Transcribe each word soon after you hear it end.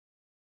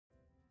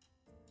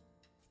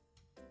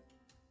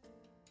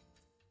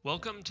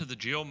Welcome to the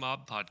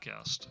GeoMob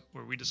podcast,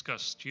 where we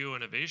discuss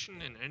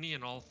geo-innovation in any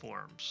and all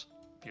forms,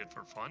 be it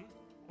for fun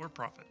or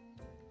profit.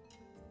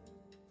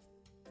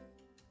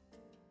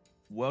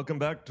 Welcome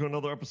back to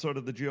another episode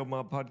of the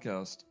GeoMob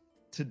podcast.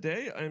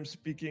 Today, I'm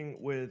speaking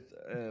with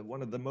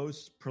one of the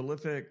most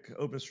prolific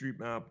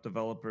OpenStreetMap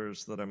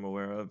developers that I'm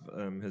aware of.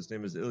 His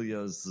name is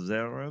Ilya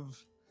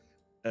Zarev,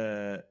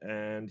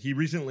 and he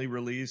recently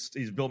released,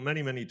 he's built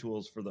many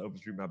tools for the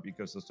OpenStreetMap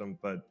ecosystem,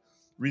 but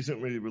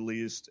recently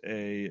released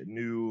a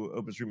new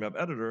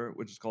OpenStreetMap editor,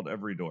 which is called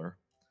Everydoor.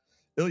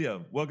 Ilya,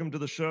 welcome to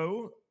the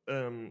show.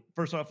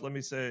 First off, let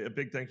me say a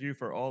big thank you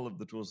for all of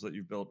the tools that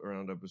you've built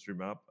around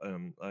OpenStreetMap.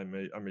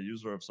 I'm a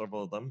user of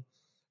several of them.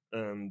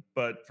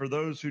 But for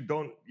those who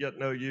don't yet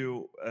know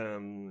you,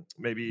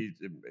 maybe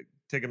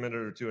take a minute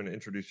or two and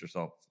introduce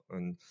yourself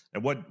and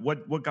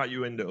what got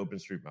you into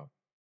OpenStreetMap.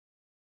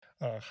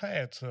 Hi,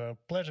 it's a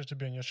pleasure to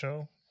be on your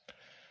show.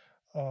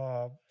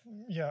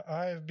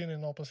 I've been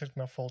in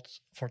OpenStreetMap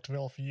for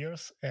 12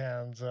 years,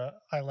 and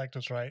I like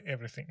to try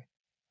everything.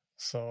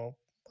 So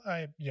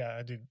I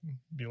did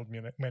build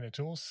many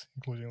tools,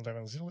 including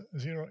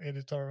 11.0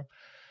 editor,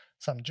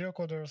 some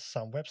geocoders,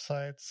 some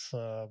websites,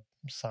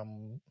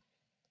 some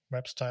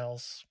web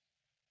styles,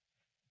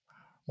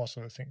 most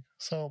of the thing.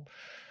 So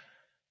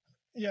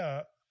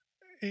yeah,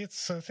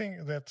 it's a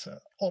thing that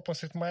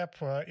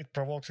OpenStreetMap, it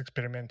provokes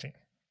experimenting,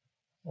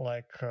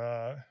 like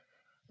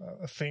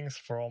things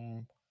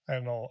from, I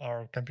don't know,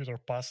 our computer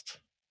past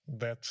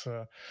that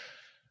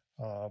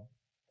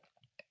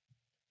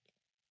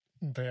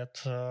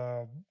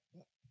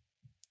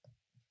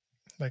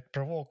like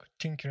provoke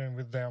tinkering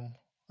with them,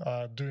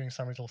 doing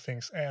some little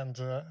things, and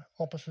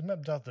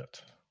OpenStreetMap does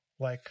that.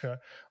 Like,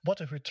 what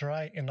if we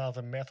try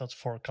another method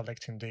for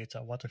collecting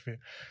data? What if we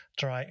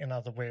try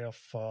another way of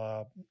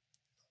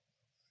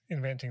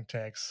inventing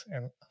tags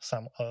and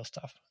some other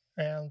stuff?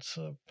 And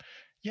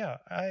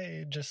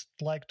I just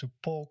like to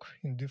poke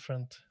in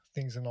different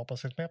things in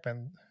OpenStreetMap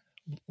and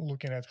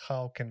looking at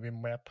how can we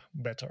map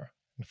better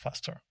and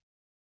faster.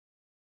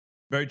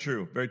 Very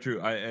true. Very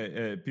true.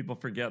 People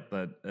forget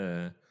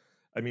that.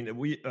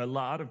 A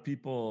lot of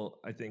people,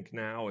 I think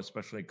now,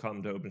 especially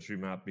come to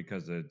OpenStreetMap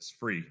because it's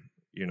free.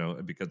 You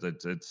know, because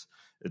it's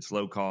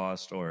low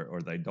cost, or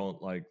they don't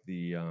like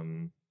the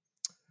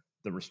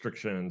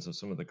restrictions of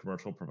some of the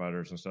commercial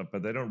providers and stuff.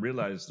 But they don't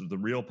realize that the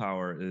real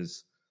power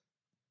is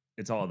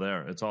it's all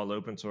there. It's all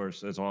open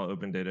source. It's all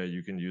open data.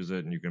 You can use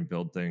it and you can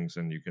build things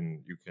and you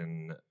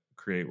can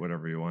create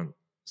whatever you want.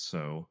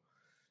 So,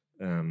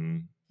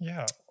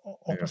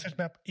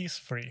 OpenStreetMap is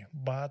free,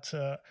 but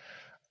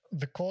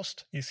the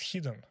cost is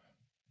hidden.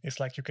 It's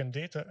like you can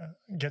get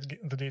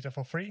the data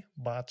for free,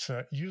 but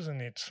using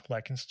it,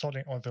 like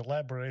installing all the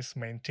libraries,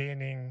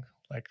 maintaining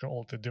like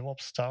all the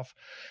DevOps stuff,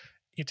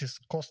 it is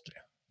costly.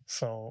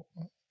 So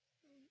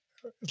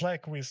it's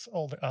like with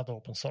all the other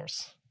open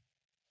source.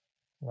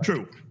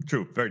 True,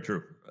 very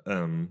true.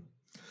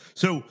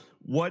 So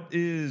what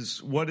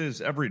is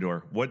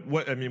Everydoor?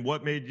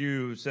 What made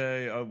you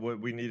say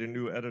we need a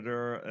new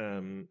editor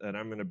and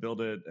I'm going to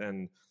build it?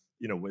 And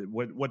you know,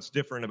 what's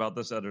different about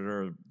this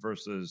editor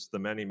versus the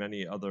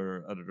many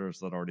other editors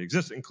that already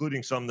exist,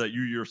 including some that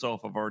you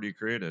yourself have already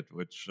created,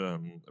 which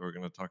we're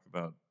going to talk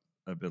about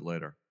a bit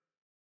later.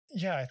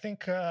 Yeah, I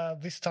think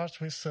this starts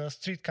with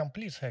Street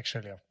Complete,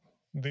 actually.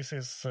 This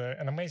is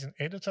an amazing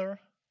editor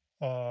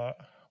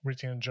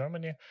written in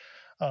Germany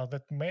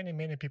that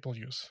many people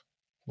use,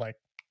 like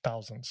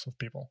thousands of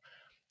people.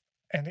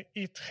 And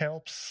it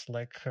helps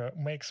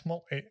make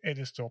small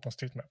edits to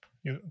OpenStreetMap.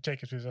 You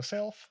take it with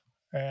yourself,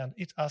 and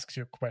it asks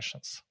you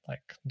questions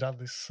like, does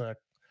this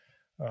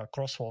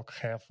crosswalk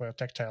have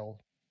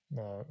tactile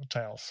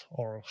tiles,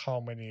 or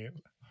how many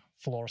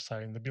floors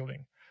are in the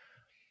building?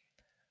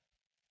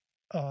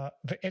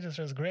 The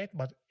editor is great,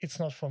 but it's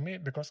not for me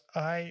because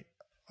I'm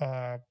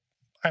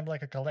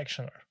like a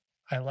collectioner.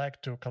 I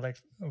like to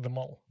collect them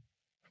all.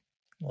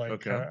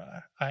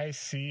 I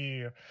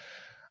see,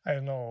 I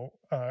don't know,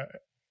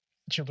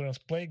 children's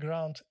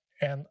playground,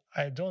 and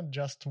I don't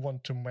just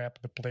want to map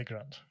the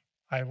playground.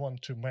 I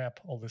want to map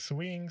all the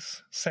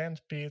swings,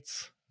 sand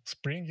pits,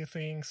 springy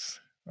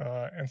things,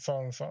 and so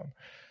on and so on.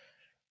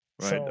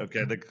 Right. So,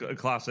 okay. The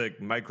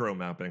classic micro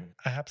mapping.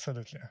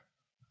 Absolutely.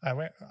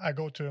 I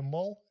go to a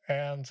mall,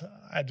 and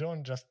I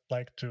don't just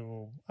like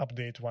to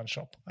update one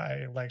shop.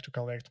 I like to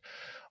collect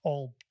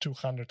all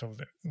 200 of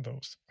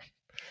those.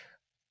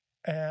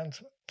 And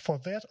for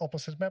that,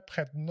 OpenStreetMap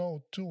had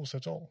no tools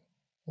at all.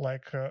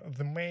 Like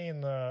the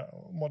main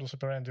modus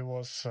operandi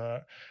was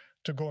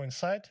to go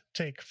inside,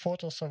 take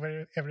photos of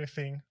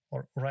everything,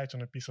 or write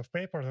on a piece of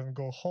paper, then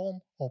go home,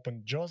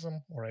 open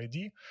JOSM or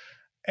ID,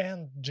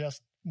 and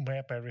just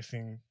map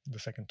everything the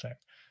second time.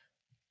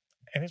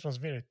 And it was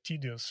very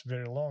tedious,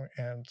 very long,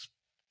 and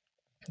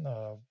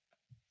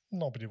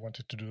nobody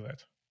wanted to do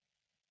that.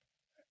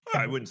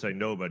 I wouldn't say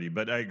nobody,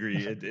 but I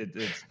agree.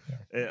 It's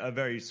a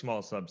very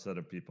small subset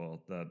of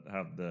people that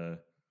have the,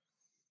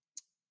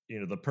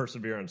 the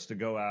perseverance to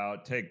go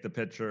out, take the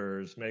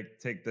pictures,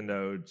 take the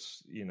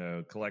notes,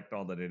 collect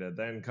all the data,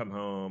 then come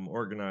home,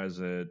 organize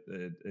it,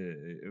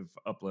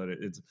 upload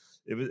it.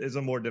 It's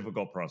a more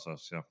difficult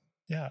process. Yeah.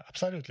 Yeah,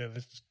 absolutely.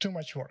 It's too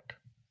much work.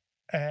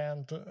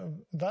 And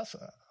thus,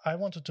 I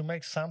wanted to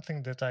make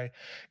something that I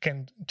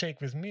can take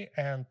with me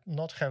and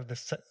not have the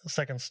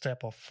second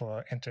step of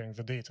entering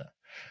the data.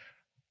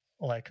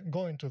 Like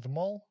going to the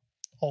mall,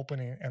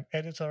 opening an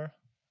editor,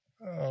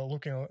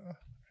 looking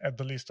at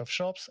the list of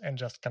shops and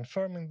just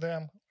confirming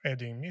them,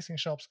 adding missing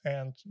shops,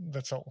 and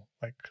that's all.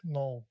 Like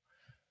no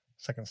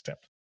second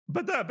step.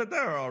 But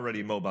there are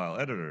already mobile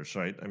editors,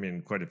 right? I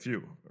mean, quite a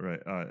few, right?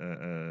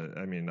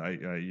 I mean,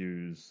 I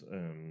use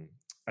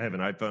I have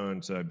an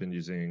iPhone, so I've been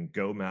using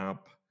GoMap,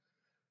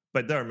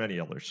 but there are many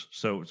others.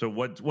 So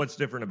what's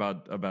different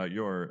about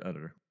your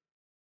editor?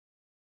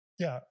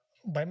 Yeah,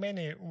 by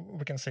many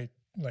we can say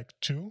like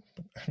two,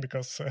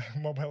 because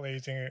mobile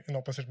editing in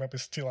OpenStreetMap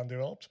is still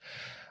undeveloped.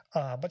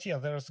 But yeah,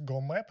 there's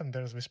GoMap and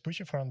there's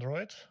Vespucci for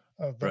Android.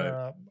 There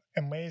are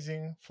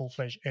amazing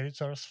full-fledged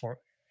editors for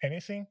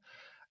anything.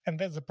 And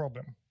that's the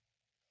problem.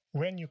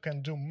 When you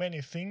can do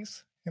many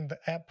things in the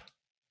app,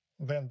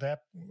 then the app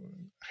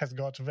has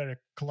got very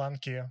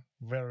clunky,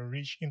 very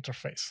rich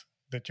interface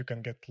that you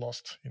can get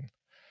lost in.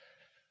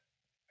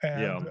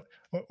 And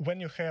when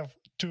you have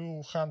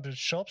 200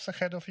 shops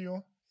ahead of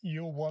you,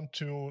 you want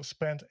to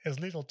spend as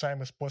little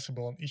time as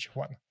possible on each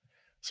one.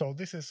 So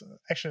this is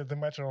actually the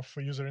matter of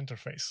user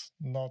interface,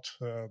 not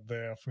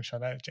the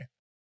functionality.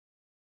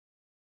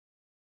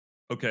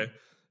 Okay.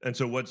 And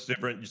so what's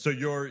different? So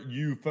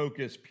you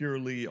focus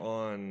purely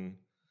on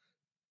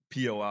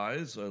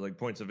POIs, like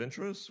points of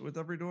interest with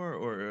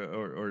Everydoor,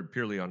 or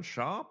purely on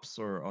shops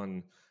or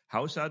on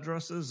house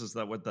addresses? Is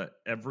that what the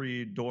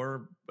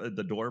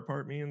door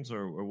part means,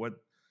 or what?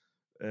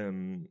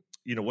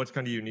 What's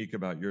kind of unique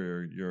about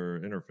your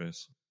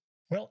interface?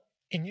 Well,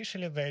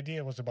 initially the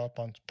idea was about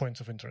points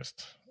of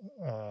interest,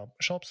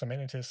 shops,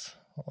 amenities,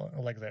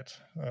 like that,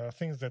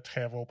 things that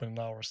have open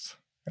hours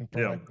and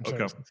provide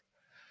services.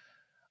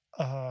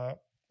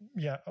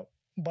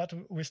 But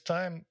with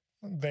time,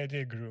 the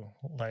idea grew.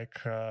 Like,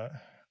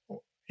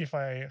 if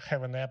I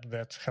have an app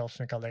that helps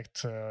me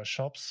collect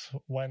shops,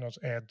 why not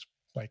add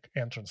like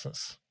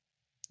entrances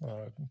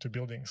to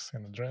buildings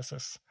and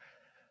addresses?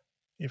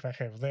 If I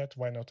have that,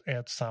 why not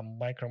add some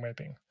micro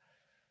mapping?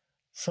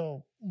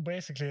 So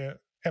basically,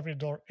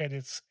 Everydoor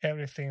edits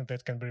everything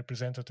that can be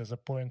represented as a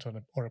point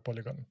or a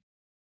polygon.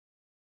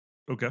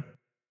 Okay.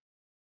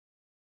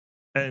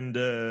 And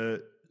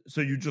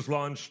so you just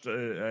launched,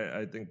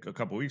 I think, a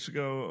couple of weeks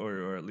ago,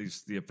 or at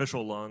least the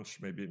official launch.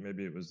 Maybe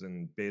it was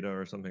in beta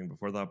or something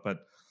before that. But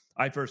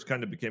I first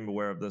kind of became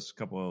aware of this a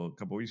couple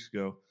weeks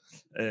ago.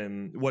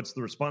 And what's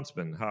the response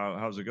been?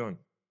 How's it going?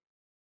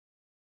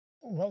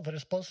 Well, the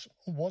response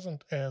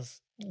wasn't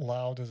as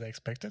loud as I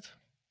expected,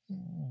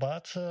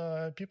 but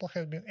people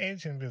have been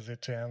editing with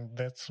it, and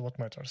that's what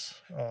matters.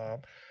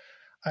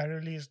 I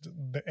released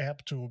the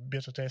app to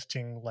beta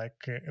testing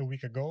like a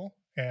week ago,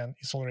 and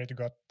it's already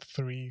got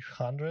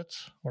 300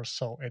 or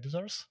so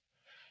editors.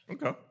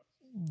 Okay.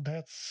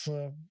 That's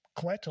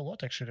quite a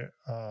lot, actually.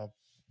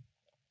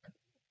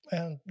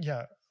 And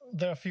yeah,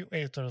 there are a few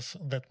editors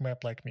that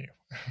map like me.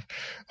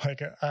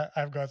 Like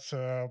I've got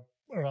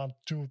around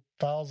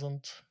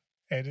 2,000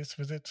 edits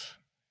with it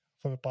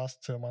for the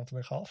past month and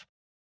a half.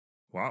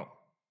 Wow.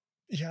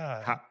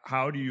 Yeah.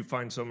 How do you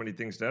find so many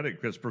things to edit?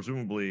 Because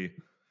presumably,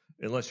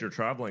 unless you're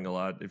traveling a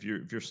lot, if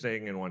you're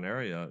staying in one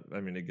area, I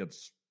mean, it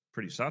gets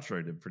pretty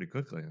saturated pretty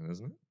quickly,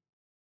 isn't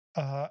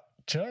it?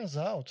 Turns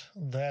out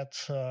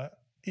that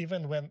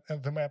even when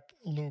the map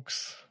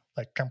looks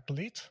like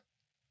complete,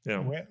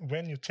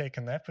 when you take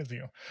an app with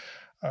you,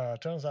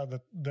 turns out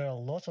that there are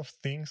lots of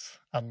things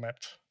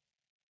unmapped.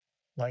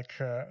 Like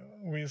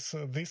with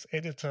this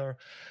editor,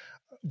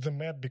 the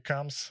map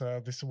becomes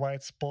this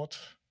white spot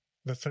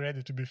that's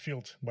ready to be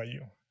filled by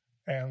you.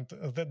 And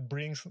that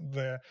brings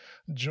the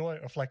joy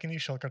of like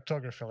initial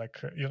cartography, like,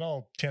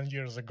 10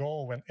 years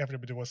ago when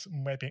everybody was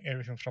mapping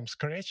everything from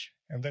scratch.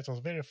 And that was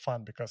very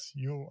fun because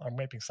you are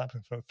mapping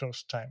something for the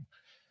first time.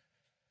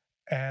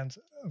 And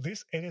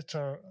this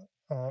editor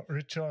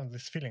returned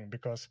this feeling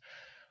because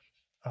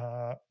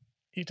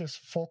it is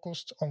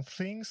focused on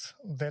things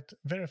that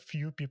very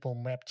few people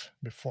mapped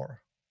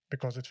before,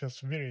 because it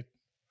was very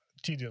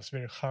tedious,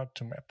 very hard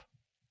to map.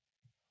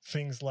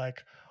 Things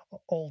like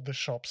all the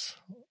shops.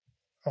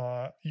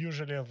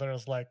 Usually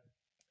there's like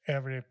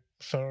every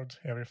third,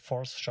 every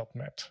fourth shop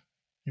mapped.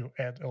 You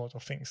add a lot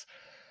of things.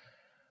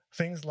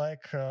 Things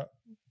like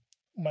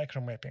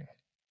micro mapping.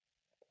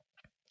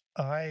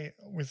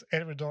 With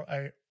Everydoor,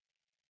 I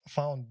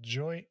found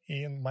joy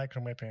in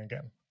micro mapping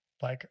again.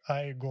 Like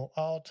I go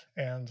out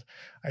and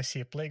I see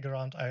a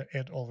playground, I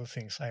add all the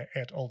things. I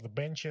add all the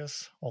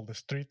benches, all the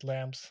street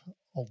lamps,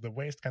 all the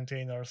waste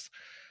containers.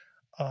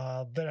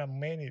 There are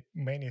many,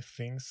 many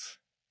things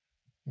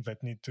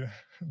that need to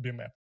be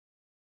mapped.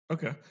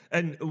 Okay.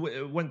 And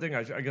one thing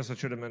I guess I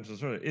should have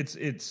mentioned earlier,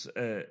 it's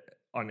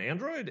on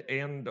Android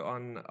and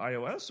on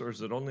iOS, or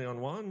is it only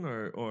on one,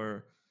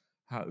 or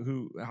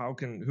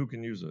Who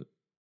can use it?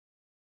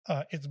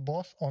 It's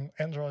both on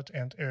Android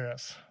and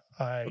iOS.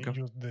 I Okay.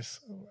 use this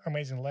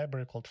amazing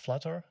library called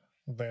Flutter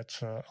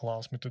that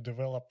allows me to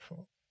develop,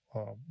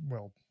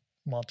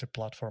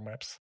 multi-platform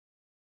apps.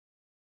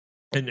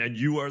 And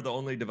you are the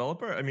only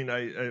developer? I mean,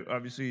 I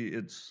obviously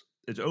it's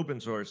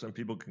open source and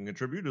people can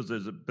contribute. Is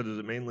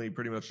it mainly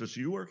pretty much just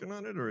you working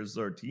on it, or is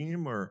there a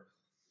team, or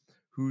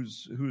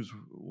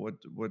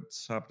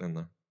what's happening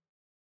there?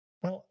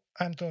 Well,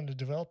 I'm the only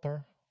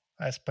developer.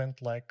 I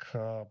spent like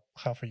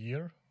half a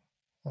year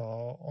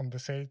on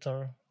this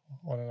editor,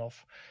 on and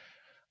off.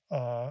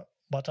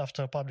 But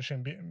after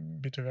publishing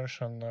beta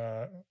version,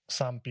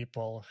 some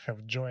people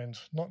have joined,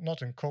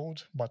 not in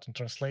code, but in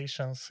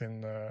translations,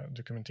 in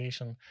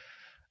documentation,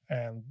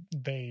 and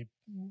they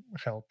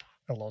help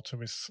a lot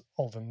with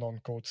all the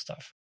non-code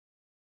stuff.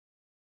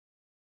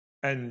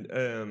 And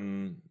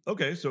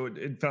okay, so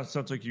it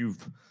sounds like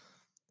you've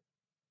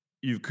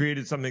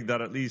created something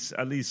that at least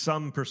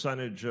some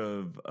percentage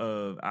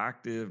of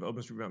active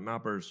OpenStreetMap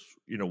mappers,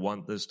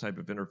 want this type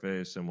of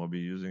interface and will be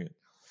using it.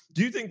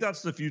 Do you think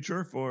that's the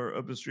future for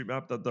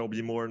OpenStreetMap, that there'll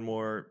be more and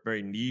more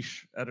very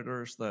niche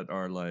editors that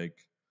are like,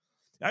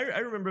 I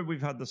remember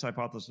we've had this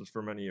hypothesis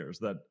for many years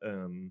that,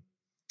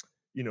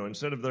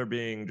 instead of there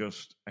being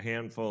just a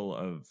handful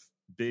of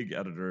big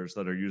editors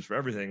that are used for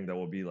everything, that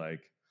will be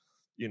like,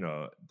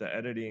 the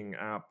editing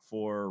app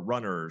for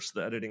runners,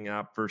 the editing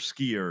app for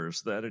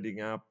skiers, the editing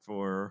app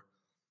for,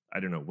 I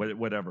don't know,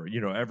 whatever,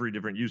 every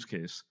different use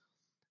case.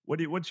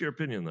 What's your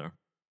opinion there?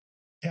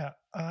 Yeah,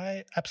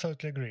 I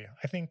absolutely agree.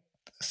 I think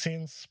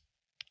since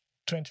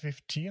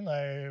 2015,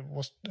 I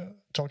was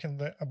talking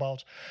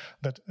about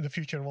that the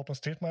future of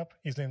OpenStreetMap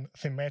is in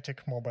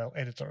thematic mobile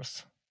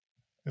editors.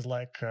 It's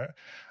like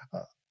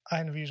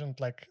I envisioned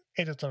like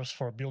editors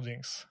for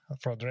buildings,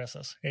 for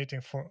addresses,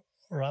 editing for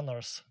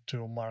runners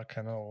to mark,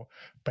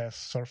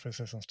 past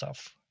surfaces and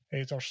stuff.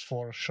 Editors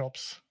for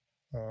shops,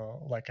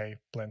 like I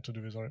plan to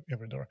do with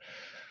Everydoor.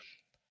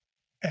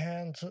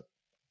 And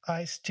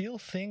I still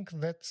think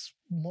that's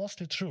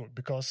mostly true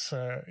because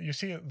you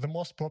see, the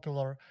most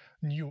popular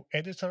new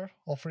editor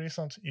of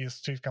recent is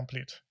Street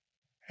Complete,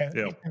 and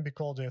it can be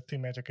called a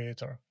thematic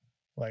editor.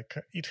 Like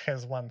it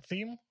has one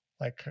theme,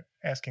 like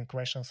asking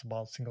questions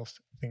about single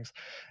things,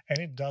 and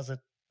it does it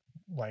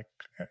like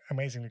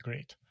amazingly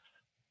great.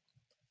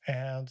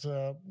 And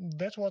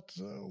that's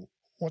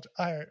what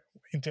I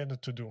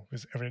intended to do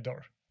with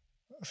Everydoor.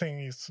 Thing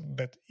is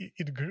that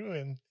it grew,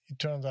 and it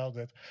turned out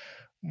that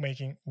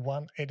making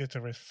one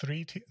editor with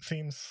three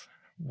themes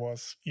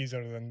was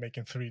easier than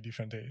making three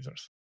different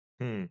editors.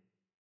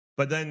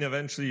 But then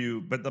eventually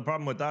but the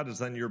problem with that is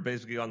then you're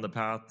basically on the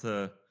path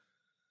to,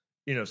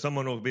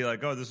 someone will be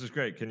like, oh, this is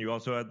great, can you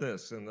also add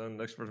this? And then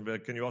the next person will be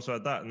like, can you also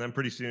add that? And then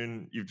pretty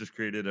soon you've just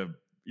created an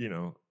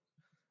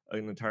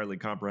entirely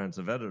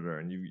comprehensive editor,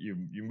 and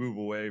you move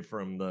away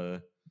from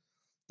the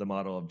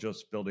model of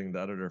just building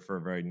the editor for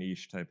a very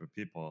niche type of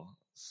people.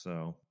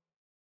 So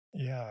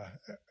yeah,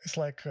 it's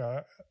like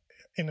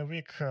in a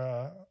week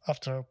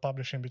after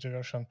publishing beta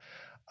version,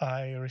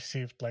 I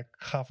received like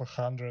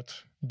 100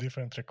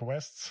 different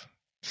requests.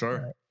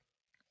 Sure.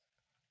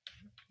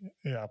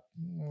 Yeah,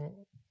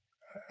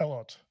 a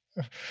lot.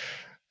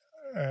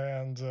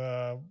 And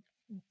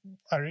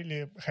I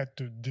really had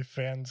to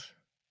defend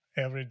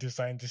every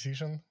design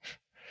decision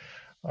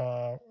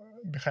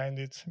behind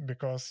it,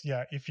 because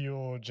if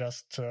you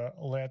just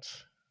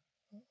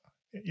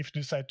if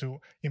you decide to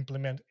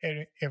implement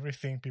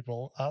everything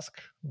people ask,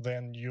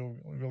 then you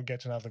will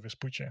get another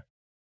Vespucci.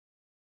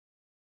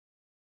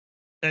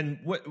 And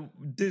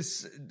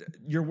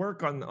your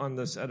work on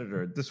this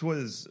editor, this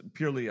was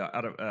purely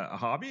out of a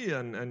hobby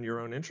and your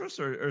own interest,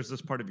 or is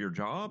this part of your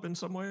job in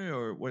some way,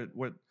 or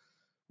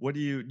what do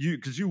you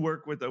because you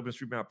work with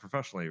OpenStreetMap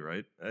professionally,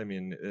 right? I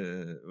mean,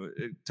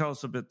 tell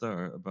us a bit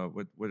there about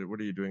what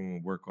are you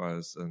doing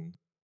work-wise? And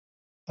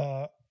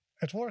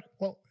at work,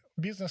 well,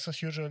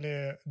 businesses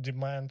usually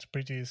demand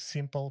pretty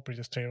simple,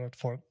 pretty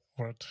straightforward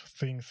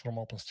things from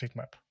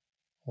OpenStreetMap.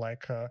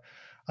 Like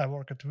I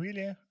work at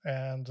Wheelie,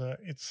 and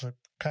it's a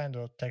kind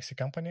of taxi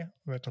company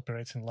that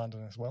operates in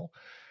London as well.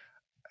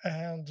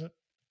 And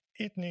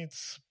it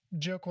needs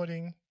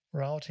geocoding,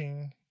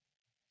 routing,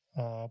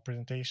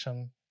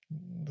 presentation,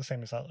 the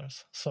same as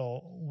others.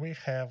 So we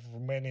have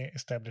many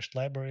established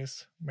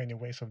libraries, many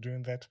ways of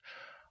doing that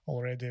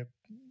already.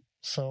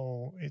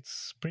 So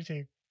it's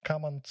pretty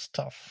common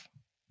stuff.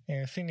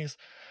 And the thing is,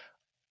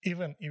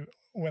 even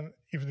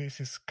if this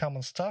is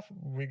common stuff,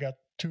 we got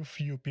too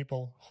few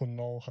people who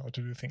know how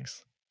to do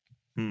things.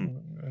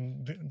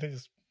 And that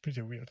is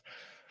pretty weird.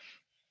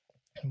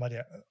 But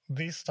yeah,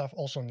 this stuff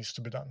also needs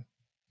to be done.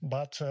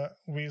 But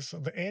with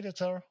the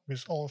editor,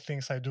 with all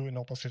things I do in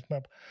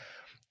OpenStreetMap,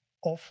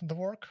 off the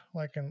work,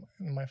 like in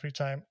my free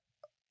time,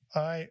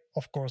 I,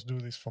 of course, do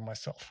this for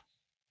myself.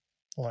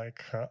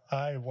 Like,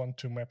 I want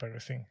to map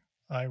everything.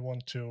 I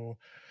want to,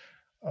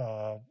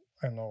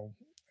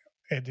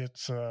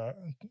 edit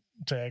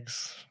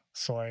tags,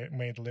 so I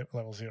made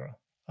level 0.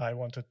 I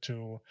wanted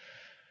to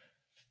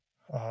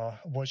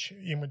watch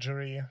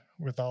imagery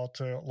without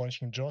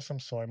launching JOSM,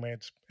 so I made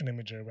an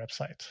imagery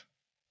website,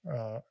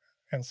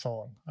 and so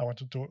on. I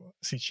wanted to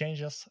see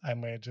changes. I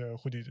made a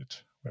Who Did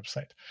It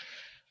website.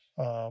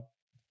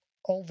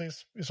 All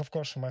this is, of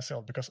course, for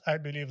myself, because I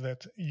believe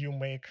that you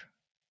make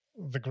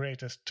the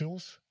greatest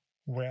tools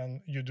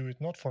when you do it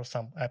not for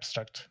some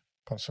abstract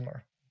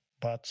consumer,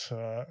 but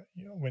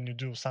when you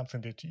do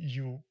something that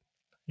you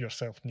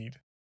yourself need.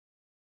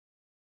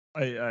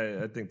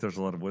 I think there's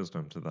a lot of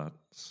wisdom to that.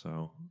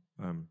 So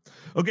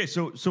okay,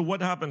 so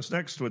what happens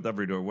next with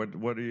Everydoor?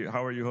 What are you?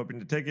 How are you hoping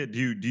to take it?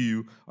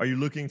 Are you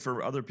looking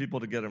for other people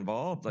to get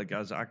involved, like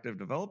as active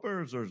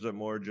developers, or is it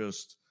more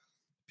just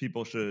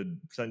people should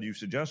send you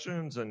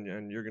suggestions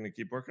and you're going to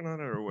keep working on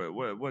it, or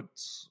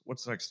what's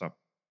the next step?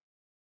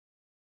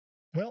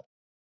 Well,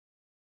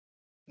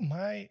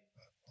 my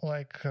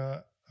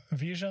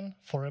vision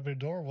for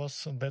Everydoor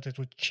was that it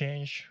would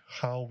change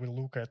how we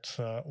look at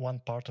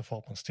one part of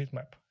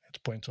OpenStreetMap,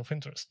 at points of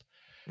interest.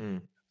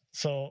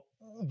 So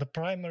the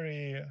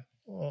primary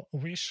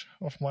wish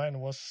of mine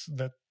was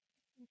that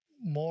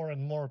more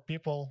and more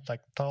people,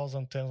 like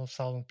thousands, tens of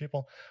thousands of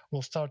people,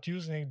 will start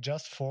using it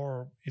just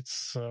for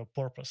its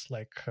purpose,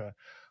 like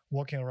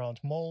walking around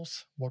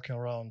malls, walking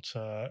around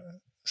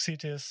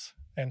cities,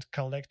 and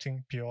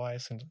collecting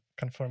POIs and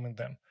confirming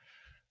them,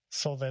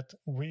 so that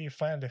we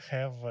finally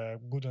have a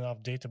good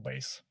enough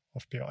database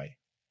of POI.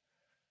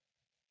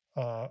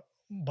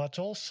 But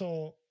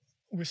also,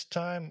 with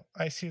time,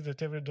 I see that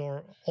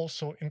Everydoor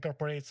also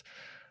incorporates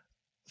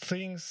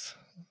things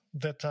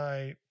that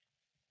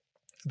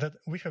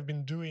we have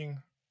been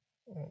doing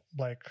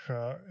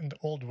in the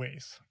old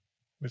ways,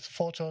 with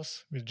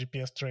photos, with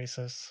GPS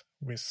traces,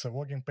 with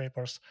working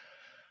papers.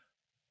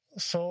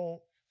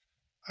 So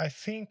I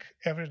think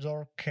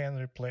Everydoor can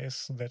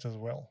replace that as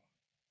well.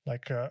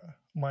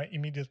 My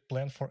immediate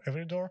plan for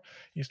Everydoor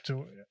is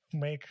to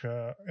make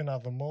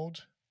another mode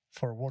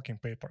for working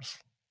papers,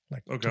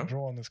 to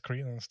draw on the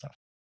screen and stuff.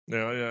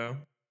 Yeah.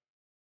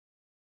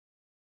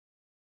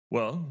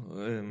 Well,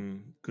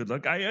 good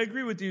luck. I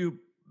agree with you.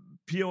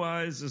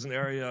 POIs is an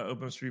area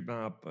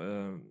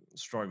OpenStreetMap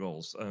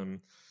struggles.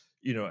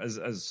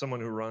 As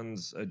someone who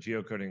runs a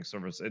geocoding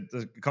service,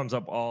 it comes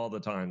up all the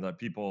time that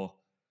people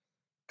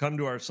come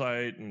to our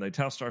site and they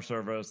test our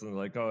service and they're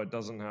like, oh, it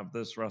doesn't have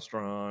this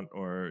restaurant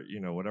or,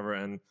 whatever.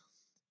 And,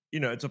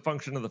 it's a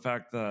function of the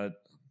fact that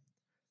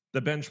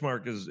the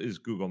benchmark is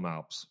Google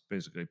Maps,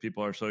 basically.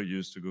 People are so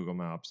used to Google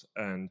Maps.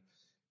 And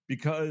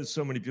because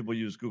so many people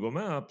use Google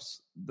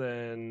Maps,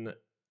 then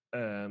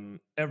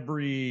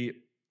every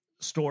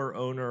store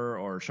owner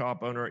or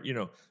shop owner,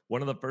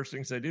 one of the first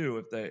things they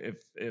do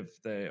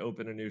if they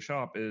open a new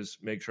shop is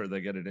make sure they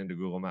get it into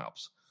Google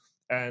Maps.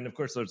 And of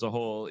course, there's a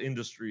whole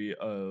industry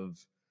of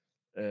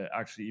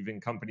actually even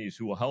companies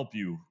who will help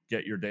you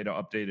get your data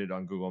updated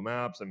on Google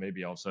Maps and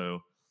maybe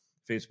also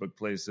Facebook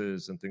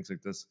Places and things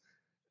like this.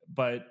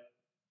 But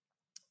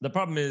the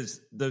problem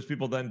is those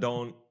people then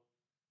don't,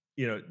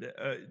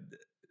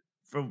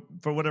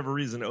 for whatever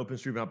reason,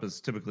 OpenStreetMap is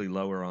typically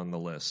lower on the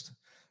list.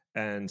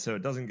 And so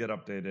it doesn't get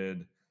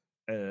updated.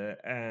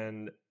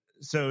 And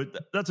so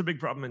that's a big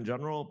problem in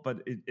general,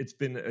 but it's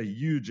been a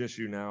huge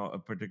issue now,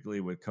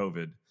 particularly with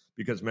COVID,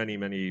 because many,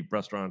 many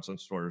restaurants and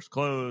stores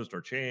closed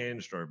or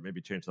changed or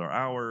maybe changed their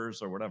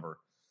hours or whatever.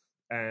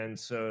 And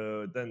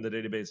so then the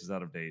database is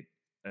out of date.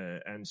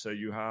 And so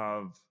you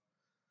have,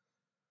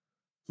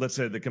 let's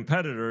say, the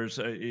competitors,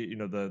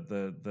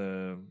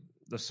 the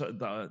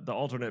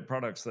alternate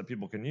products that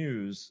people can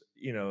use,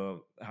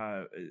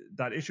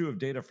 that issue of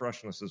data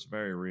freshness is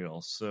very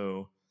real.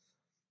 So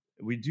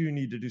we do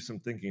need to do some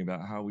thinking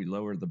about how we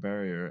lower the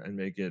barrier and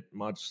make it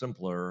much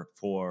simpler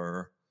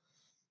for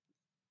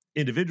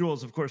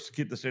individuals, of course, to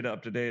keep this data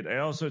up to date. I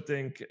also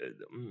think,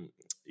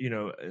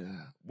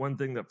 one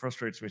thing that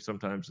frustrates me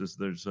sometimes is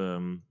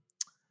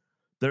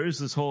there is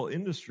this whole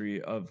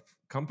industry of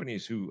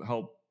companies who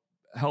help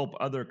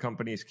other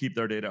companies keep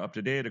their data up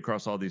to date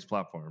across all these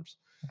platforms,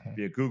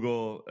 be it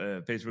Google,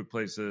 Facebook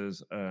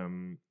Places,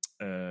 some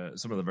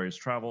of the various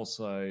travel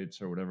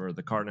sites or whatever,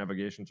 the car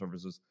navigation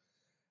services.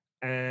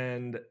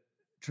 And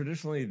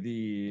traditionally,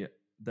 the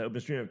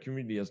OpenStreetMap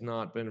community has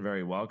not been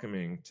very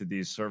welcoming to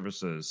these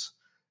services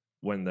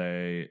when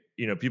they,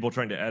 people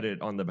trying to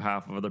edit on the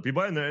behalf of other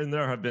people. And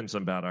there have been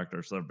some bad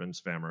actors. There have been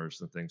spammers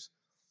and things.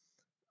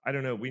 I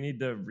don't know. We need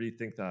to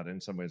rethink that in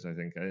some ways, I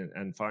think,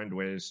 and find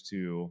ways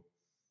to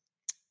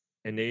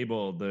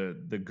enable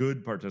the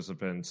good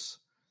participants,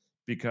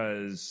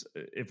 because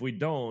if we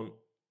don't,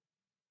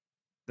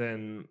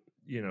 then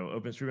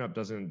OpenStreetMap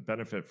doesn't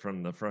benefit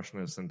from the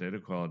freshness and data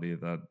quality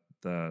that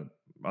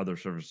other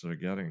services are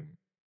getting.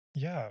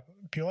 Yeah,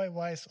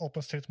 POI-wise,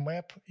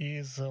 OpenStreetMap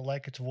is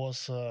like it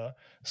was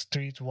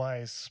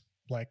Streetwise,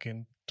 like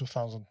in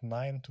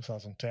 2009,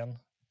 2010.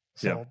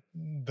 So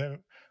there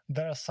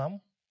are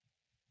some,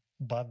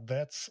 but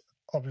that's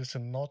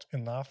obviously not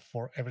enough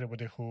for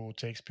everybody who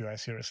takes POI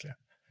seriously.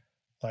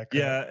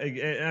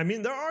 I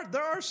mean, there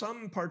are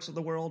some parts of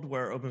the world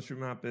where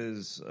OpenStreetMap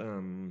is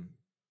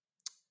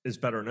is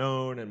better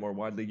known and more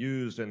widely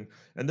used, and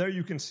there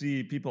you can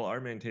see people are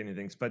maintaining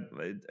things, but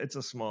it's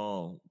a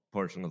small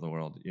portion of the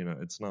world.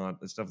 It's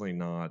definitely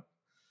not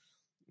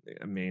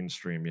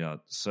mainstream yet.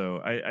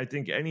 So I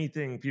think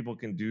anything people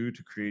can do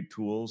to create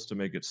tools to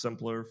make it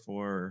simpler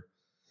for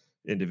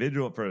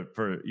individual,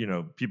 for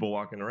people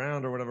walking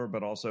around or whatever,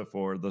 but also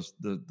for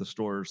the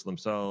stores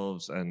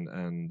themselves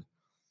and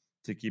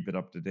to keep it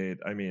up to date.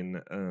 I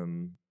mean,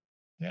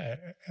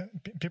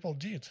 people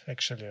did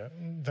actually.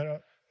 There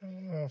are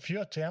a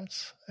few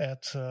attempts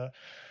at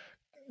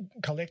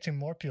collecting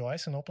more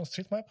POIs in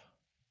OpenStreetMap.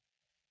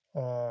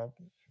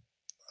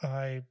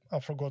 I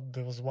forgot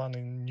there was one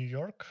in New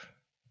York.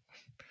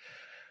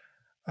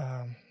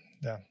 But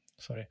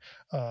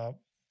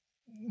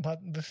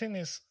the thing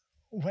is,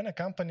 when a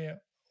company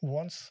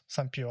wants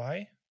some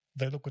POI,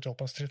 they look at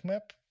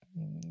OpenStreetMap,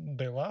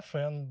 they laugh,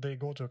 and they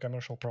go to a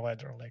commercial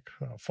provider like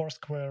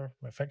Foursquare,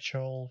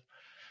 Factual,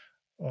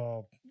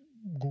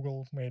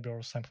 Google maybe,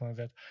 or something like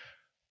that.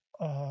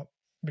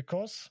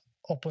 Because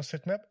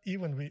OpenStreetMap,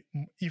 even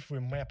if we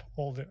map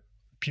all the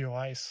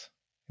POIs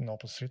in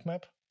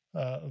OpenStreetMap,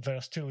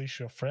 there's still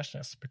issue of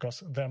freshness,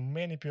 because there are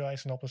many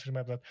POIs in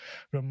OpenStreetMap that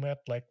were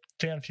mapped like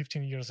 10,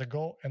 15 years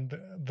ago, and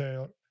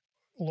they're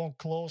long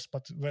close,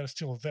 but they're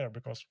still there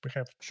because we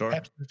have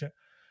absolutely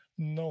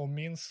no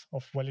means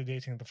of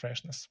validating the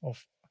freshness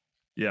of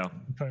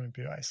primary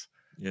POIs.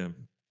 Yeah.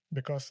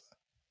 Because,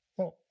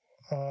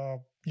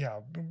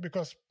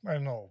 because I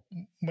don't know,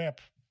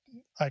 map,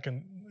 I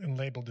can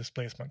enable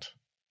displacement.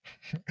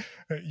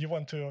 You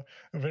want to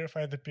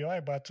verify the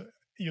POI, but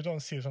you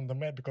don't see it on the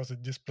map because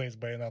it's displaced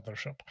by another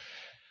shop,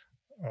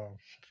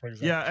 for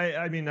example. Yeah,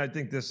 I mean, I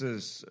think this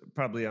is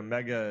probably a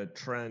mega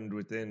trend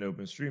within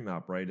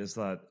OpenStreetMap, right? Is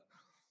that,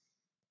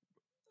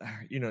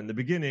 in the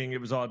beginning,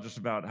 it was all just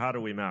about how do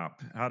we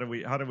map, how do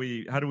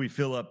we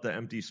fill up the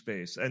empty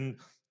space, and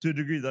to a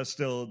degree, that's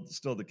still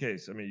the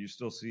case. I mean, you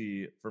still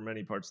see for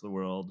many parts of the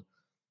world,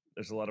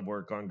 there's a lot of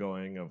work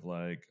ongoing of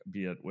like,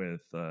 be it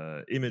with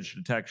image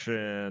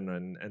detection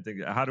and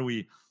things. How do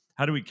we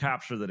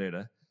capture the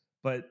data?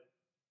 But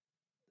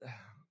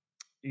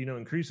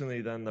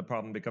increasingly, then the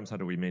problem becomes, how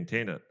do we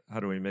maintain it? How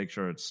do we make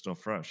sure it's still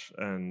fresh?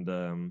 And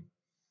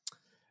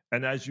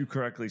as you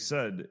correctly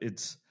said,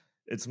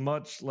 it's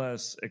much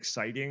less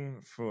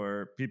exciting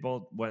for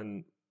people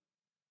when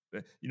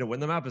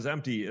the map is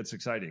empty. It's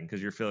exciting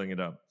because you're filling it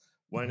up.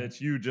 When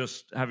it's you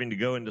just having to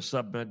go into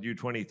submenu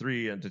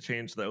 23 and to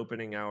change the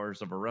opening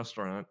hours of a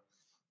restaurant,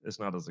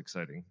 it's not as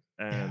exciting.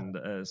 And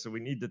so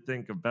we need to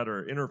think of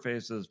better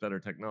interfaces,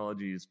 better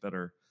technologies,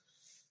 better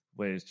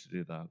ways to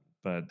do that.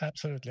 But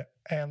absolutely,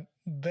 and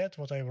that's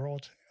what I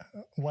wrote.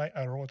 Why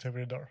I wrote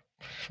Everydor,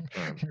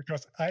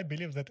 because I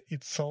believe that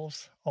it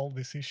solves all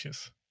these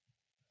issues.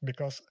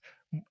 Because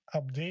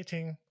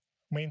updating,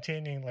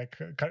 maintaining, like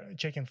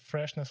checking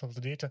freshness of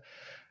the data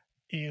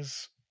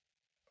is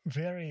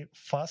very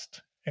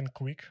fast and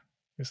quick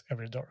with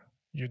Everydor.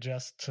 You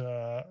just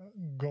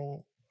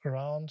go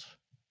around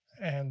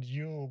and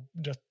you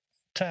just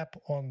tap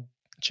on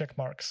check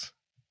marks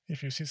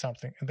if you see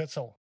something, and that's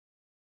all.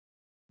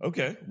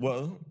 Okay,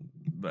 well,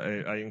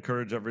 I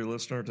encourage every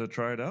listener to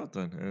try it out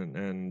then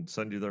and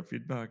send you their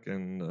feedback.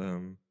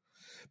 And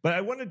but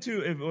I wanted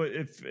to,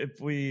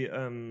 if we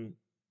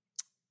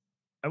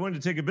I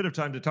wanted to take a bit of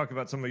time to talk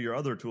about some of your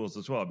other tools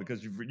as well,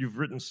 because you've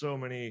written so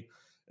many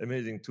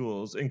amazing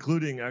tools,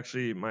 including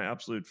actually my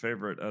absolute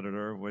favorite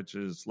editor, which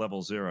is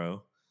Level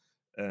Zero,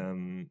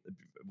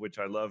 which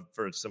I love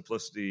for its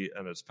simplicity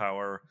and its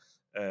power.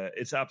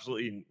 It's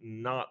absolutely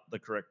not the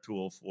correct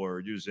tool for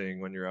using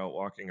when you're out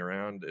walking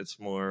around. It's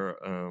more,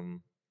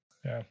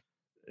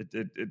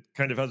 it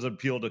kind of has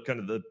appeal to kind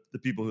of the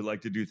people who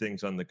like to do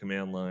things on the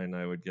command line,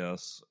 I would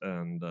guess.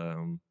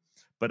 And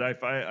but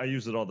I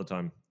use it all the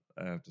time,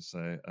 I have to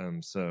say.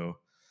 So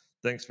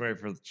thanks, Mary,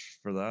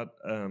 for that.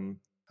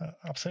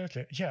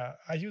 Absolutely, yeah.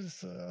 I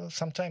use it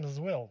sometimes as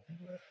well.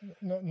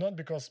 Not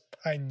because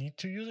I need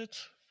to use it,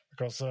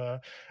 because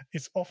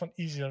it's often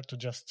easier to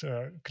just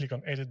click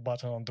on edit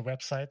button on the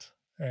website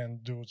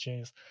and do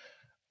changes.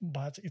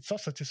 But it's so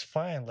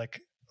satisfying,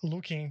 like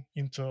looking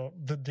into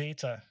the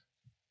data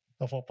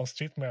of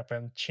OpenStreetMap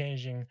and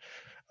changing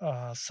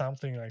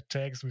something like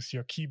text with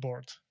your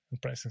keyboard and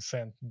pressing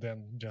send,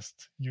 than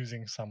just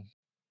using some.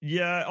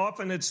 Yeah,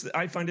 often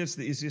I find it's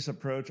the easiest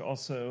approach.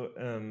 Also,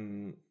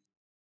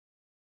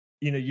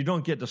 you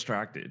don't get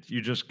distracted.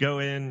 You just go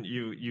in,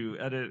 you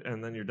edit,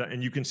 and then you're done,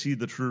 and you can see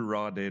the true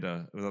raw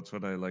data. That's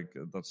what I like.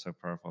 That's so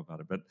powerful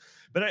about it.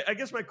 But I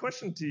guess my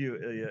question to you,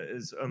 Ilya,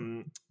 is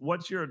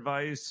what's your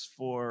advice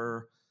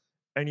for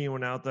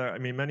anyone out there? I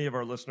mean, many of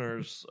our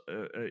listeners,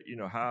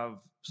 have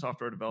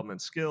software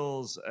development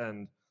skills,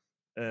 and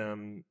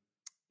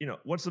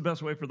what's the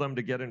best way for them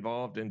to get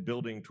involved in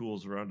building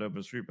tools around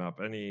OpenStreetMap?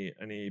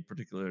 Any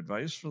particular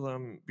advice for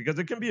them? Because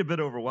it can be a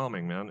bit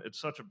overwhelming, man. It's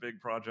such a big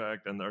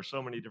project, and there are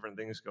so many different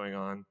things going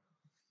on.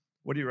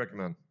 What do you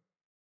recommend?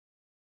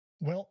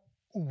 Well,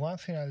 one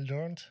thing I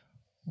learned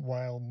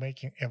while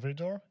making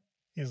Everydor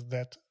is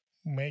that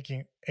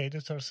making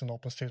editors in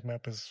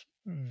OpenStreetMap is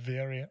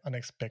very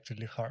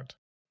unexpectedly hard.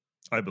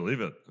 I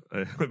believe it.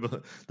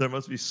 There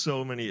must be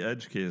so many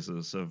edge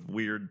cases of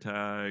weird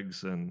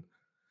tags and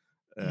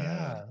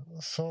Yeah,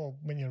 so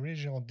many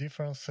regional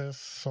differences,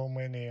 so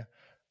many.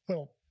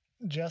 Well,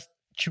 just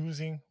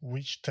choosing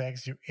which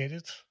tags you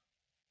edit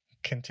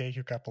can take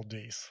you a couple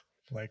days.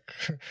 Like,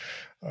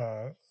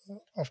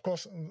 of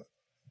course,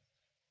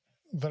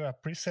 there are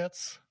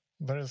presets.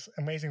 There is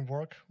amazing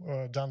work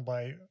done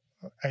by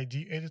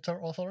ID editor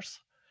authors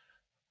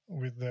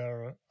with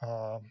their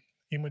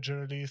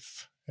imagery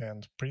lists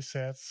and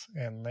presets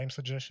and name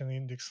suggestion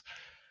index.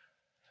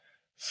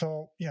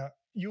 So yeah,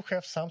 you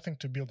have something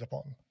to build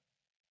upon.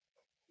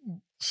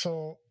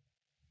 So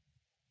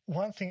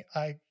one thing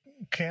I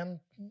can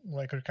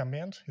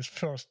recommend is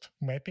first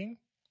mapping,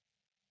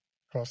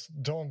 because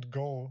don't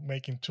go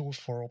making tools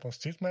for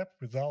OpenStreetMap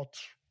without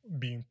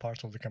being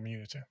part of the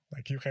community.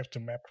 Like, you have to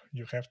map,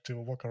 you have to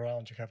walk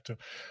around, you have to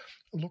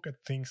look at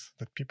things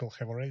that people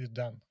have already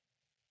done.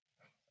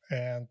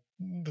 And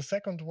the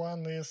second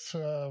one is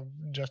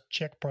just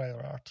check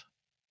prior art,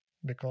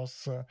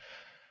 because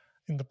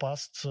in the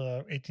past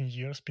 18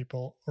 years,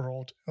 people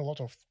wrote a lot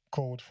of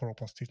code for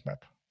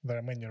OpenStreetMap. There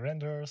are many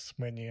renderers,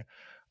 many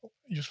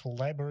useful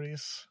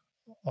libraries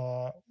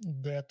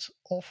that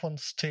often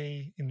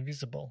stay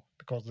invisible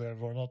because they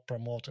were not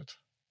promoted.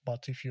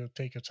 But if you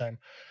take your time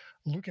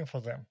looking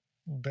for them,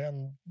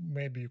 then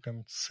maybe you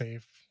can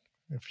save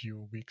a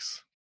few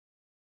weeks.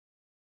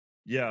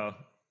 Yeah,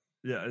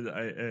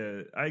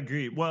 I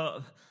agree.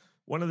 Well,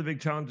 one of the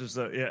big challenges,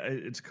 though, yeah,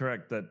 it's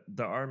correct that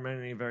there are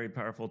many very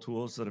powerful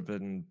tools that have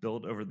been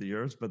built over the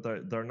years, but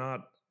they're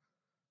not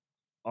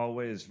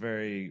always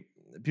very.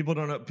 People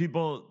don't know.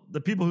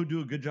 The people who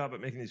do a good job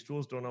at making these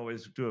tools don't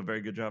always do a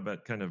very good job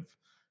at kind of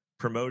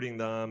promoting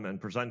them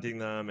and presenting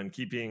them and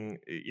keeping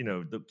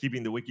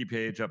keeping the wiki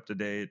page up to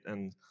date.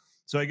 And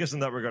so I guess in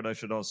that regard, I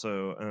should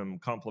also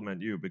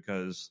compliment you,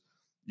 because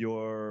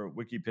your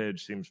wiki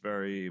page seems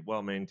very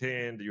well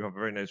maintained. You have a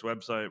very nice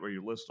website where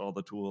you list all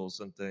the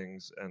tools and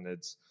things, and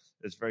it's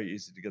very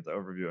easy to get the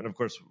overview. And of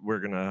course, we're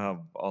going to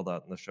have all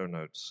that in the show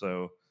notes.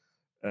 So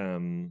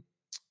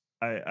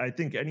I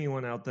think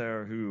anyone out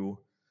there who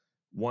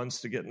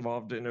wants to get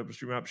involved in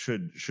OpenStreetMap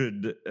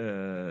should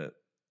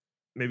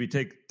maybe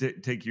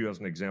take you as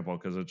an example,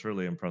 because it's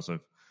really impressive.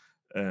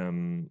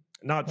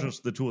 Not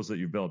just the tools that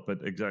you've built, but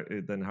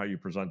exactly then how you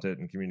present it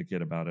and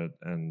communicate about it,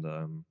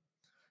 and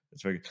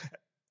it's very good.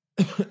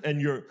 And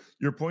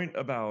your point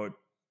about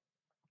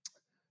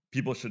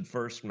people should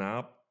first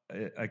map,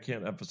 I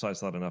can't emphasize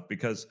that enough,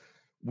 because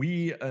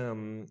we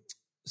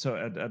so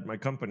at my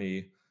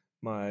company,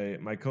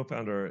 my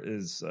co-founder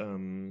is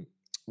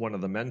one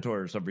of the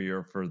mentors every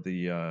year for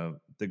the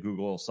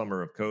Google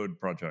Summer of Code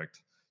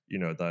project.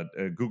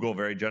 That Google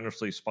very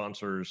generously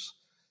sponsors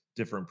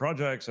different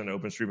projects, and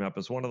OpenStreetMap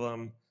is one of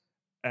them.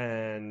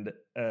 And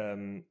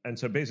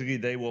so basically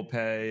they will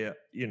pay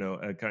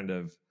a kind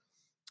of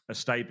a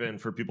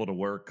stipend for people to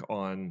work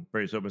on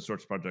various open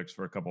source projects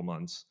for a couple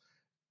months.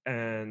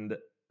 And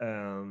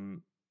so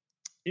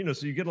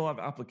you get a lot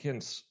of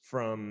applicants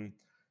from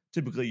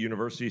typically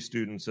university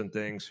students and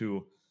things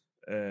who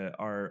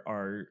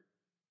are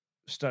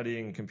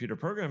studying computer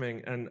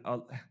programming, and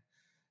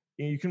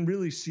you can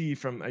really see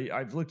from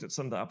I've looked at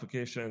some of the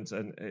applications,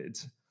 and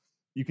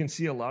you can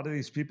see a lot of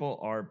these people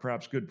are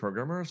perhaps good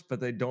programmers, but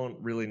they don't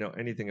really know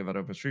anything about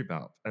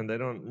OpenStreetMap, and they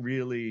don't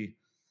really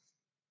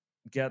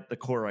get the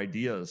core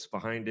ideas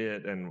behind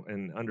it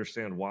and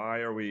understand why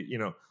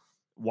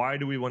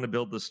do we want to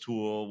build this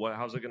tool?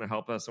 How's it going to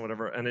help us and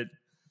whatever. And it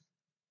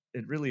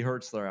really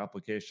hurts their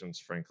applications,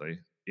 frankly,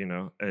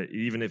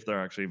 even if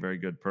they're actually very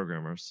good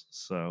programmers.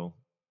 So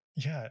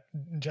yeah,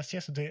 just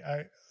yesterday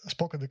I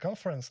spoke at the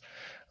conference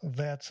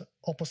that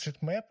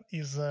OpenStreetMap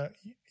is a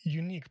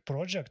unique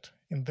project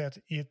in that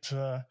it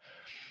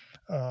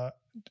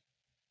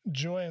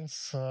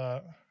joins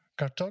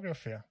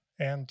cartography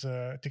and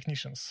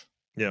technicians.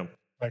 Yeah,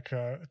 like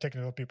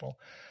technical people,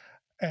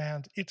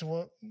 and it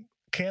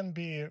can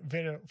be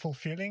very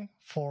fulfilling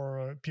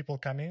for people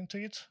coming into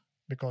it,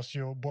 because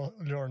you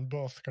learn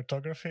both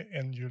cartography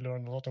and you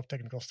learn a lot of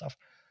technical stuff.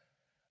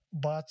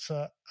 But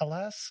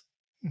alas,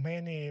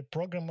 many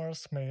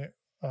programmers, many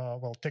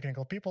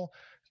technical people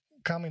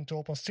come into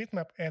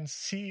OpenStreetMap and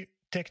see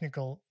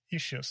technical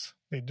issues.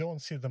 They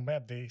don't see the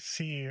map. They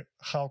see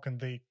how can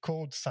they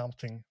code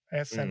something,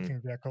 add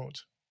something to their code.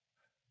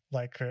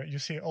 Like you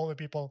see all the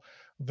people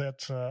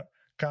that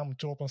come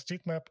to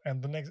OpenStreetMap,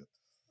 and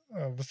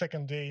the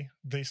second day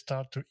they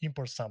start to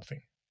import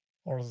something,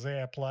 or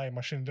they apply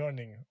machine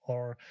learning,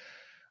 or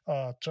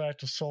try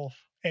to solve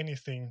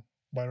anything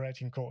by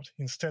writing code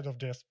instead of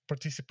just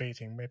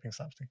participating, mapping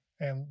something.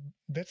 And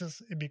that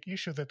is a big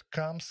issue that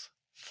comes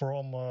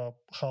from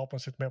how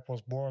OpenStreetMap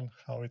was born,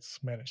 how it's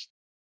managed.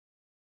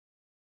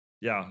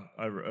 Yeah,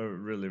 I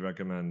really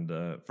recommend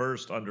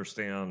first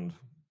understand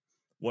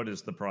what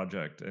is the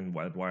project and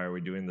why are we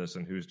doing this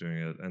and who's doing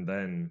it, and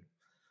then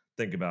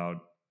think about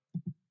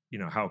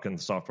how can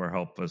the software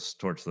help us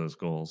towards those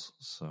goals.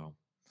 So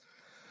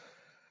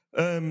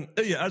Yeah,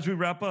 as we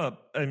wrap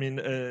up, I mean,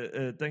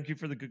 thank you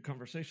for the good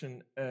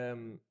conversation.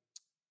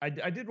 I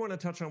did want to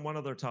touch on one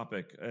other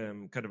topic,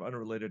 kind of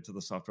unrelated to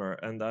the software,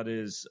 and that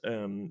is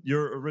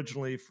you're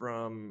originally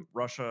from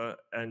Russia,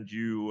 and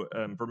you,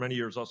 for many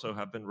years, also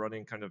have been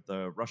running kind of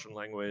the Russian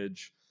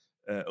language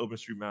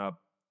OpenStreetMap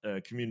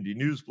community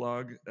news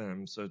blog.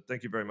 So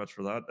thank you very much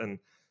for that. And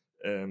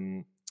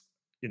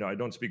I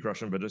don't speak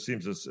Russian, but it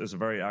seems it's a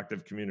very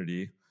active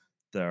community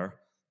there.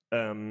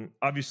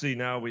 Obviously,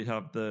 now we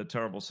have the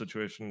terrible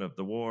situation of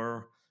the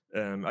war.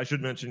 I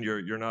should mention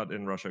you're not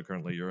in Russia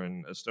currently. You're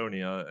in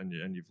Estonia,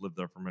 and you've lived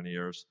there for many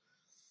years.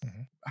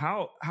 Mm-hmm.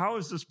 How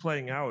is this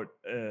playing out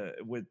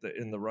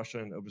in the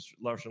Russian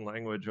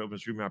language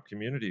OpenStreetMap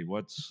community?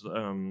 What's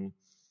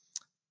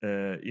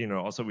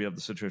also we have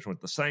the situation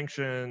with the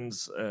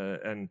sanctions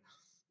and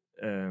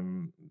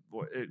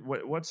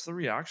what's the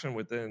reaction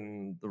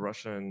within the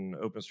Russian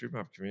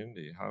OpenStreetMap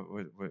community?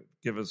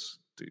 Give us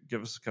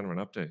kind of an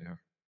update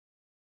here.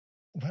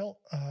 Well,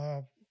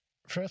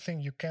 first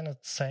thing, you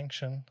cannot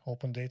sanction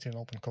open data in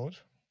open code.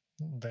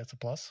 That's a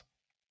plus.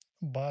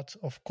 But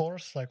of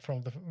course, like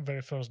from the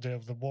very first day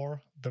of the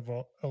war, there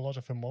were a lot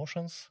of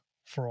emotions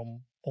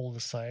from all the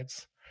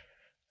sides.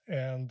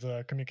 And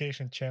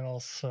communication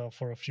channels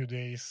for a few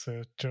days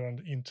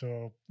turned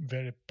into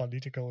very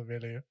political,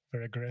 very,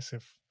 very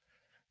aggressive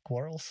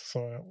quarrels.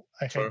 So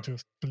I had to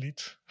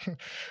split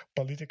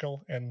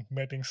political and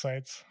mapping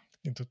sites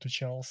into two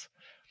channels.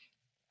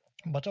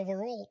 But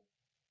overall,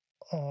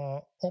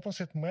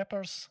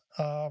 OpenStreetMappers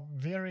are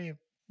very,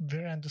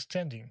 very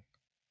understanding,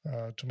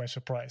 to my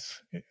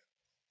surprise.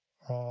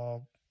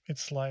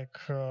 It's like,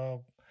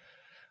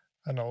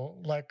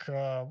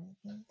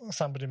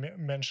 somebody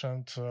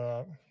mentioned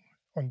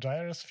on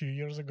Diaries a few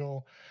years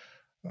ago,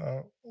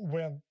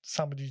 when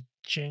somebody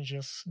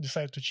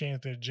decide to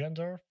change their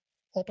gender,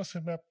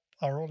 OpenStreetMap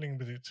are rolling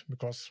with it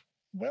because,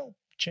 well,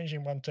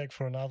 changing one tag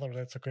for another,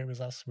 that's okay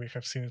with us. We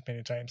have seen it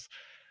many times.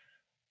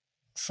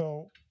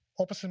 So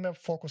OpenStreetMap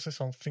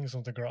focuses on things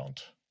on the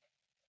ground.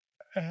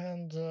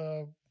 And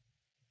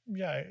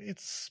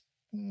it's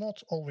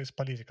not always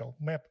political.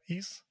 Map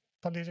is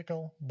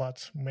political,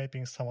 but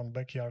mapping someone's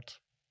backyard,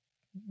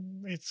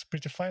 it's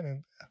pretty fine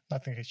and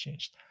nothing has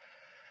changed.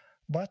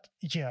 But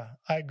yeah,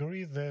 I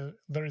agree that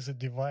there is a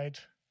divide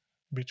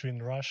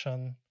between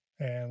Russian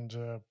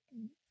and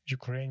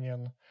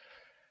Ukrainian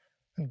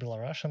and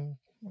Belarusian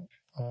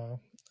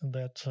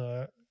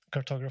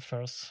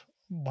cartographers,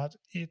 but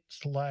it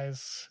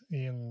lies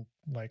in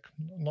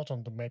not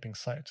on the mapping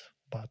side,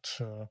 but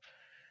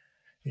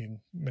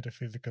in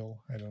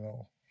metaphysical,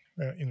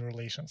 in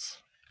relations.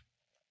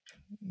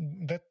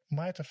 That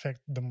might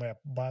affect the map,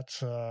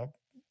 but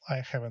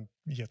I haven't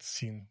yet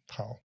seen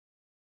how.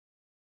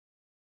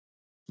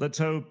 Let's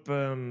hope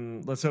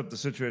the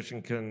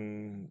situation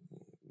can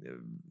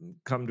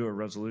come to a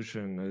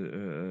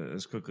resolution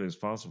as quickly as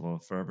possible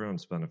for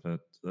everyone's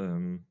benefit.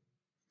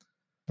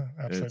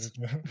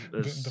 Absolutely.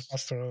 The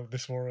faster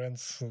this war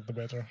ends, the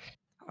better.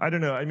 I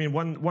don't know. I mean,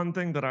 one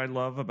thing that I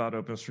love about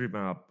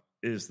OpenStreetMap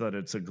is that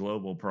it's a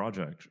global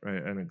project,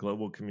 right, and a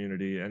global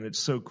community, and it's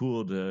so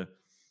cool to.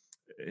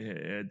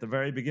 At the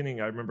very beginning,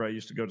 I remember I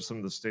used to go to some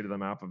of the State of the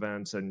Map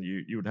events, and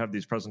you would have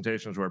these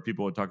presentations where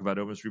people would talk about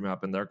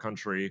OpenStreetMap in their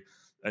country,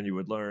 and you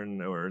would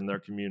learn, or in their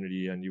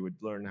community, and you would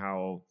learn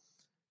how,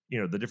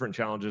 the different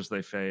challenges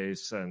they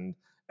face, and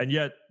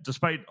yet,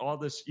 despite all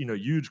this,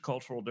 huge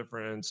cultural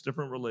difference,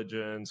 different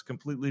religions,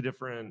 completely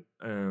different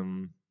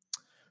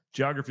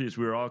geographies,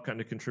 we were all kind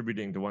of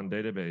contributing to one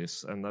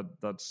database, and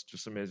that's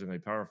just amazingly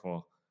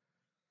powerful.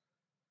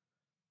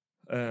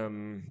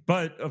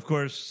 But of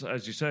course,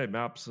 as you say,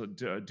 maps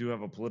do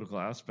have a political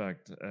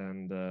aspect,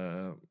 and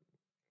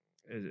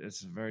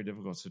it's a very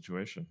difficult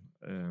situation.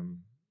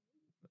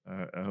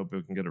 I hope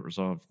we can get it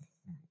resolved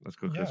as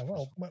quickly as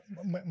possible. Well,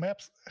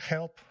 maps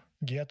help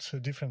get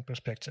different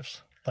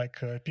perspectives.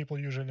 Like people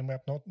usually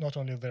map not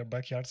only their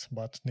backyards,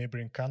 but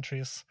neighboring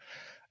countries,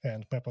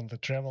 and map on the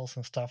travels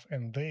and stuff,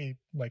 and they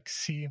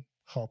see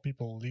how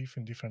people live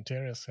in different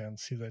areas and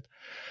see that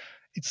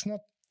it's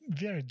not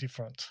very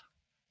different.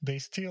 They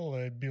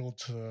still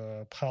build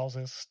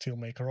houses, still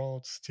make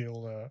roads,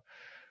 still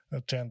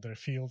tend their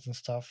fields and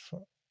stuff.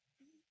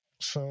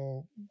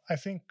 So I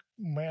think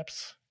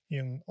maps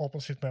in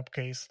OpenStreetMap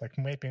case,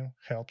 mapping,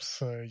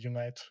 helps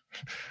unite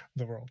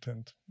the world,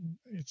 and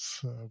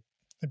it's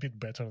a bit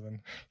better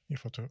than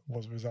if it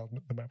was without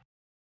the map.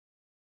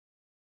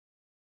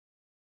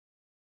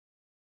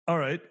 All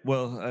right.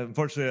 Well,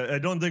 unfortunately, I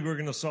don't think we're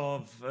going to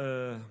solve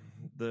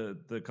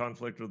the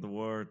conflict or the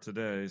war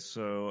today.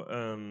 So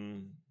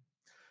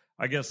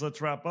I guess let's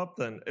wrap up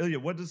then. Ilya,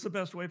 what is the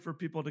best way for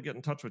people to get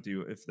in touch with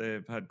you if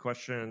they've had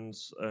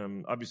questions?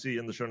 Obviously,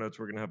 in the show notes,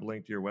 we're going to have a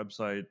link to your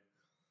website.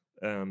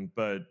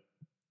 But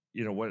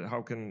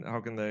how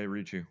can they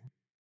reach you?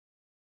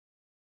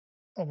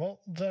 Oh,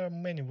 well, there are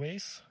many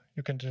ways.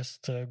 You can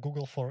just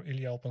Google for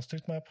Ilya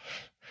OpenStreetMap.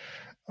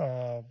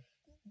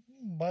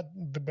 But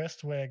the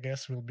best way, I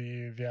guess, will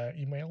be via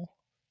email,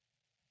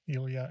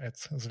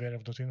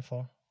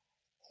 ilya@zverev.info.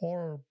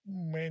 or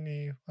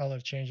many other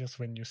changes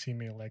when you see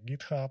me, like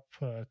GitHub,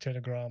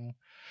 Telegram,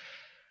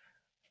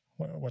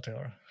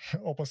 whatever,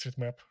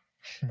 OpenStreetMap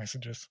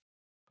messages.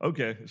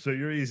 Okay, so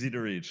you're easy to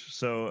reach.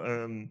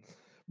 So,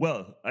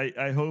 well,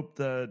 I hope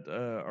that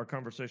our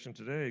conversation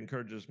today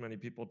encourages many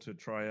people to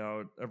try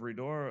out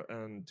EveryDoor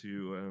and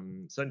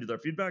to send you their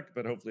feedback,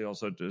 but hopefully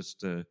also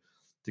just to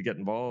get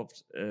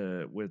involved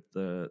with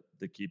the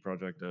key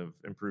project of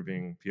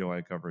improving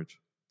POI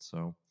coverage.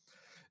 So,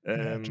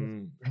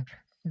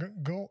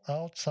 go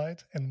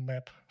outside and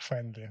map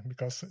finally,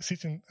 because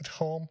sitting at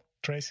home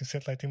tracing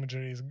satellite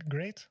imagery is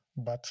great,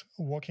 but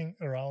walking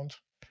around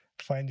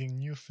finding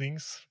new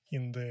things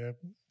in the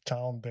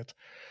town that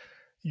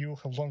you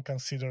have long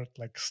considered,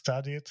 like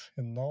studied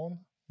and known,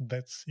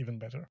 that's even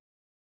better.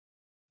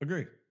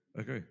 Agree.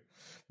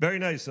 Very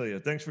nice, Ilya.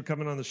 Thanks for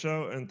coming on the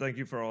show, and thank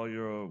you for all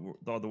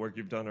the work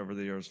you've done over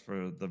the years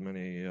for the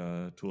many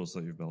tools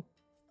that you've built.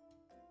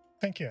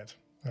 Thank you, Ed.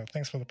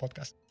 Thanks for the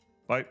podcast.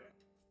 Bye.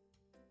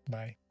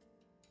 Bye.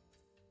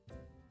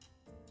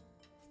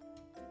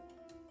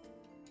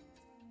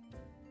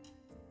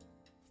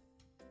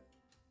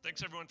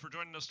 Thanks everyone for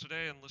joining us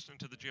today and listening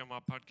to the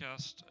GeoMob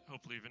podcast.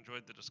 Hopefully you've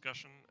enjoyed the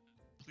discussion.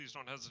 Please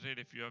don't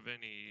hesitate if you have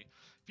any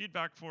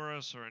feedback for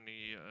us or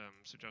any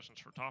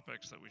suggestions for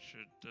topics that we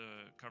should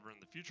cover in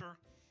the future.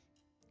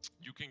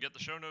 You can get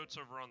the show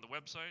notes over on the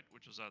website,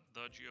 which is at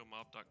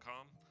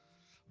thegeomob.com.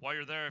 While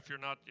you're there, if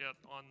you're not yet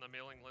on the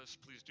mailing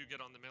list, please do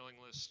get on the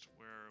mailing list,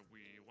 where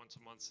we once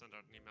a month send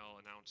out an email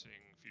announcing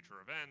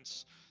future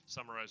events,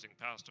 summarizing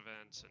past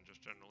events, and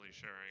just generally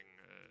sharing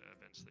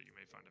events that you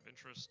may find of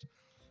interest.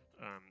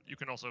 You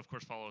can also, of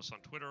course, follow us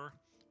on Twitter,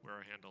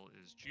 where our handle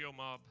is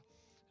GeoMob.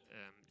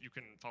 You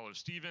can follow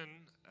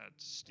Steven at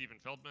Steven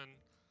Feldman.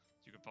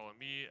 You can follow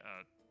me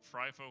at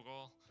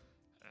Fryfogel.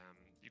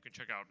 You can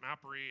check out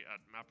Mappery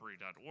at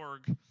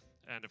mappery.org.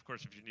 And of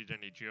course, if you need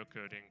any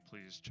geocoding,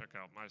 please check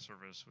out my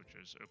service, which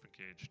is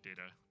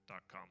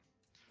opencagedata.com.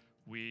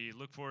 We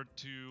look forward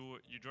to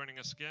you joining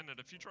us again at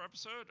a future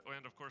episode,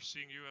 and of course,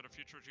 seeing you at a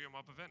future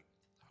GeoMob event.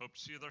 Hope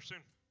to see you there soon.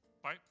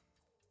 Bye.